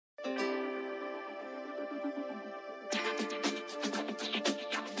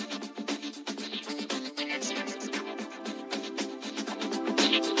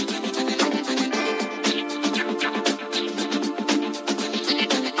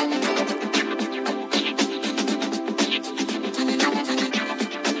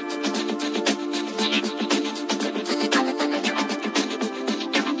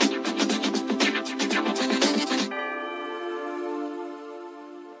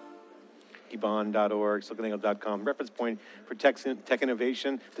wikibon.org, SiliconANGLE.com, reference point for tech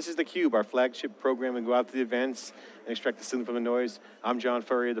innovation. This is theCUBE, our flagship program. We go out to the events and extract the signal from the noise. I'm John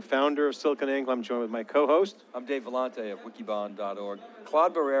Furrier, the founder of SiliconANGLE. I'm joined with my co-host. I'm Dave Vellante of wikibon.org.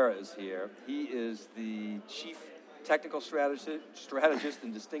 Clod Barrera is here. He is the Chief Technical Strategist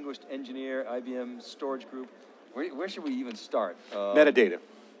and Distinguished Engineer, IBM Storage Group. Where should we even start? Metadata.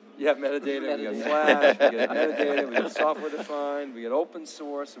 Yeah, metadata, we got Flash, we got metadata, we got software defined, we got open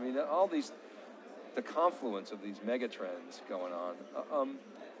source. I mean, all these, the confluence of these mega trends going on.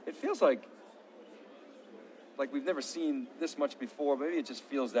 It feels like we've never seen this much before. Maybe it just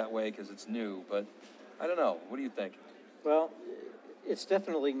feels that way because it's new, but I don't know. What do you think? Well, it's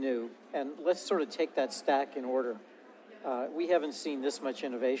definitely new, and let's sort of take that stack in order. We haven't seen this much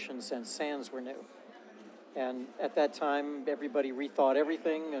innovation since SANs were new. And at that time, everybody rethought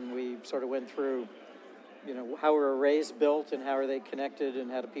everything, and we sort of went through, you know, how are arrays built, and how are they connected,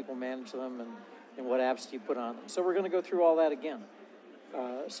 and how do people manage them, and what apps do you put on them. So we're going to go through all that again.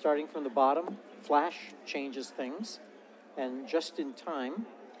 Starting from the bottom, Flash changes things, and just in time,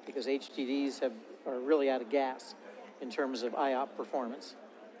 because HDDs are really out of gas in terms of IOP performance.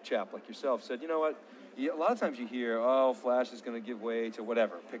 Chap like yourself said, you know what, a lot of times you hear, oh, Flash is going to give way to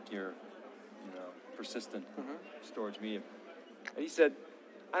whatever, pick your persistent storage medium. And he said,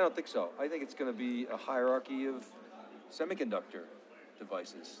 I don't think so. I think it's going to be a hierarchy of semiconductor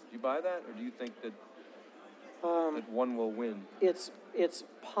devices. Do you buy that, or do you think that, that one will win? It's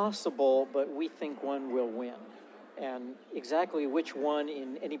possible, but we think one will win. And exactly which one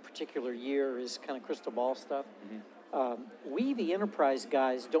in any particular year is kind of crystal ball stuff. We, the enterprise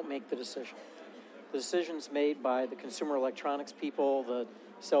guys, don't make the decision. The decision's made by the consumer electronics people, the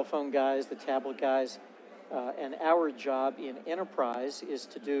cell phone guys, the tablet guys, and our job in enterprise is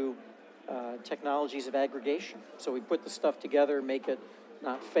to do technologies of aggregation. So we put the stuff together, make it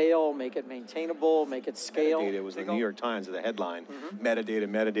not fail, make it maintainable, make it scale. Metadata was the New York Times, the headline.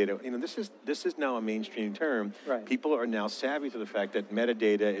 Metadata. You know, this is now a mainstream term. Right. People are now savvy to the fact that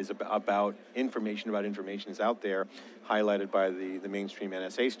metadata is about information is out there, highlighted by the mainstream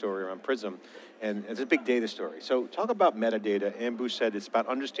NSA story around Prism. And it's a big data story. So talk about metadata. Ambu said it's about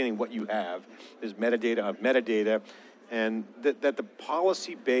understanding what you have. There's metadata of metadata, and that the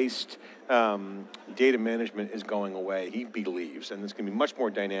policy-based data management is going away, he believes, and it's going to be much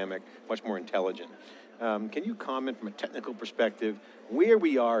more dynamic, much more intelligent. Can you comment from a technical perspective where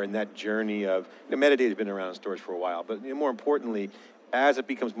we are in that journey of, metadata has been around in storage for a while, but more importantly, as it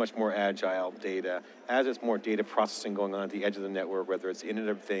becomes much more agile data, as it's more data processing going on at the edge of the network, whether it's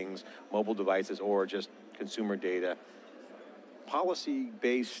Internet of Things, mobile devices, or just consumer data,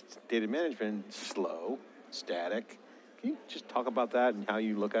 policy-based data management, slow, static. Can you just talk about that and how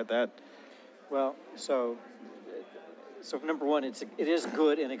you look at that? Well, so number one, it is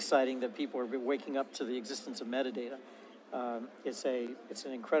good and exciting that people are waking up to the existence of metadata. It's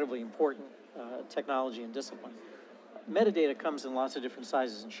an incredibly important technology and discipline. Metadata comes in lots of different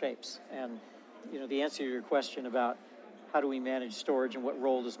sizes and shapes, and the answer to your question about how do we manage storage and what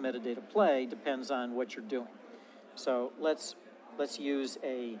role does metadata play depends on what you're doing. So let's use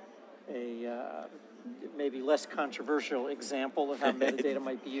a maybe less controversial example of how metadata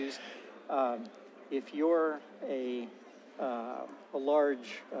might be used. If you're a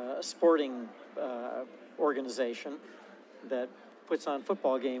large sporting organization that puts on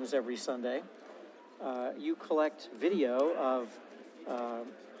football games every Sunday, you collect video of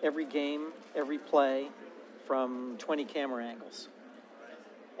every game, every play from 20 camera angles.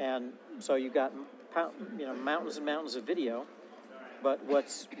 And so you've got mountains and mountains of video, but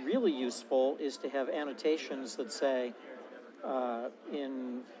what's really useful is to have annotations that say,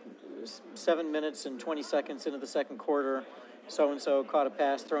 in 7 minutes and 20 seconds into the second quarter, so-and-so caught a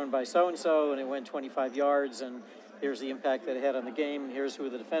pass thrown by so-and-so, and it went 25 yards, and here's the impact that it had on the game, and here's who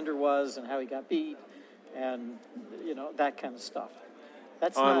the defender was, and how he got beat, and that kind of stuff.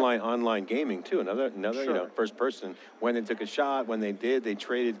 That's online gaming too. Another sure. First person, when they took a shot, when they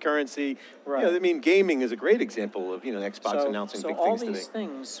traded currency. Right. Gaming is a great example of Xbox announcing big things today. So all these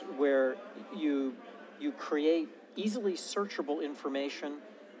things where you create easily searchable information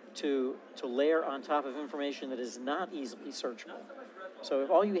to layer on top of information that is not easily searchable. So if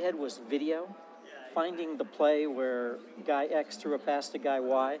all you had was video, finding the play where guy X threw a pass to guy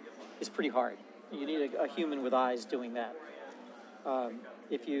Y is pretty hard. You need a human with eyes doing that.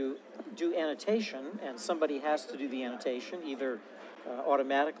 If you do annotation, and somebody has to do the annotation, either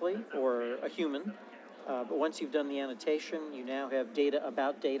automatically or a human, but once you've done the annotation, you now have data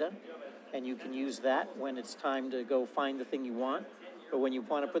about data, and you can use that when it's time to go find the thing you want. But when you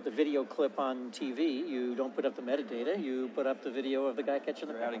want to put the video clip on TV, you don't put up the metadata, you put up the video of the guy catching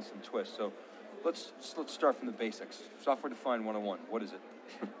the We're ball. adding some twists. So let's start from the basics. Software defined 101. What is it?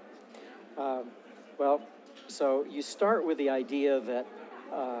 Well, so you start with the idea that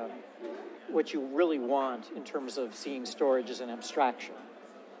what you really want in terms of seeing storage is an abstraction.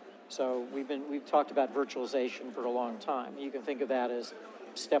 So we've talked about virtualization for a long time. You can think of that as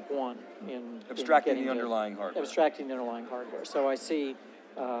step one in Abstracting getting the to- underlying hardware. Abstracting the underlying hardware. So I see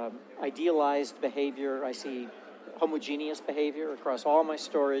idealized behavior. I see homogeneous behavior across all my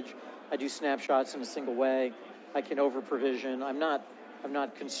storage. I do snapshots in a single way. I can over provision. I'm not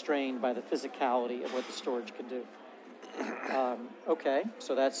constrained by the physicality of what the storage can do. Okay,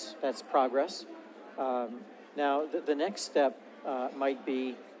 so that's progress. Now the next step might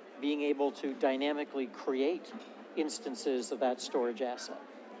be being able to dynamically create instances of that storage asset.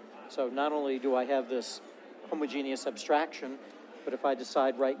 So not only do I have this homogeneous abstraction, but if I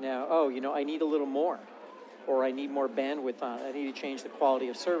decide right now, oh, you know, I need a little more, or I need more bandwidth on it, I need to change the quality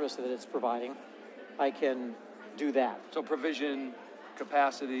of service that it's providing, I can do that. So provision,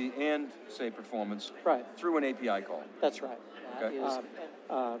 capacity, and say performance Right. through an API call. That's right.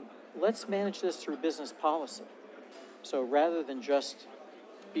 Okay. Let's manage this through business policy. So rather than just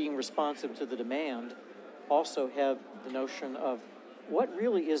being responsive to the demand, also have the notion of what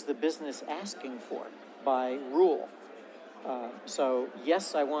really is the business asking for by rule. So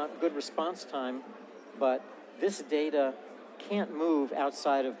yes, I want good response time, but this data can't move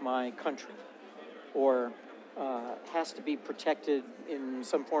outside of my country, or has to be protected in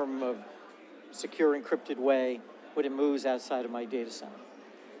some form of secure encrypted way when it moves outside of my data center.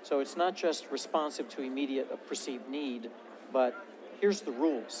 So it's not just responsive to immediate perceived need, but here's the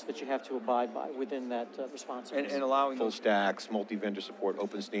rules that you have to abide by within that responsiveness. And allowing Full those. stacks, multi-vendor support,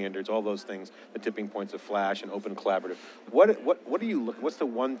 open standards, all those things, the tipping points of Flash and open collaborative. What do you look? What's the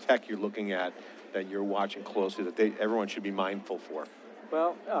one tech you're looking at that you're watching closely that everyone should be mindful for?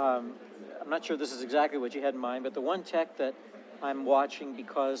 Well, I'm not sure this is exactly what you had in mind, but the one tech that I'm watching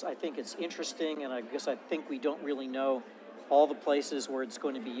because I think it's interesting, and I guess I think we don't really know all the places where it's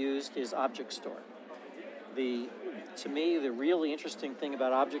going to be used, is object store. To me, the really interesting thing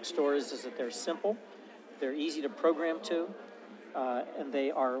about object stores is that they're simple, they're easy to program to, and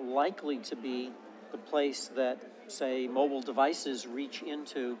they are likely to be the place that, say, mobile devices reach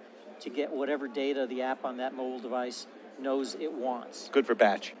into to get whatever data the app on that mobile device knows it wants. Good for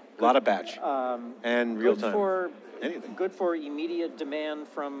batch, a lot of batch, and real Good time. for anything. Good for immediate demand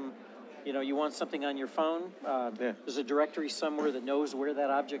from, you want something on your phone. Yeah. There's a directory somewhere that knows where that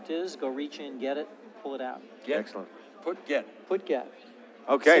object is. Go reach in, get it, pull it out. Get. Excellent. Put get. Put get.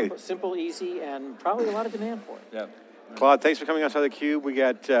 Okay. Simple, easy, and probably a lot of demand for it. Yeah. Claude, thanks for coming outside theCUBE. We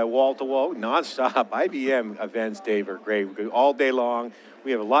got wall-to-wall, non-stop IBM events, Dave, are great. We go all day long. We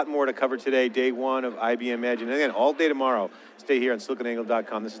have a lot more to cover today, day one of IBM Edge. And again, all day tomorrow. Stay here on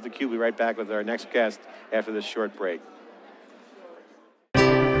SiliconANGLE.com. This is theCUBE. We'll be right back with our next guest after this short break.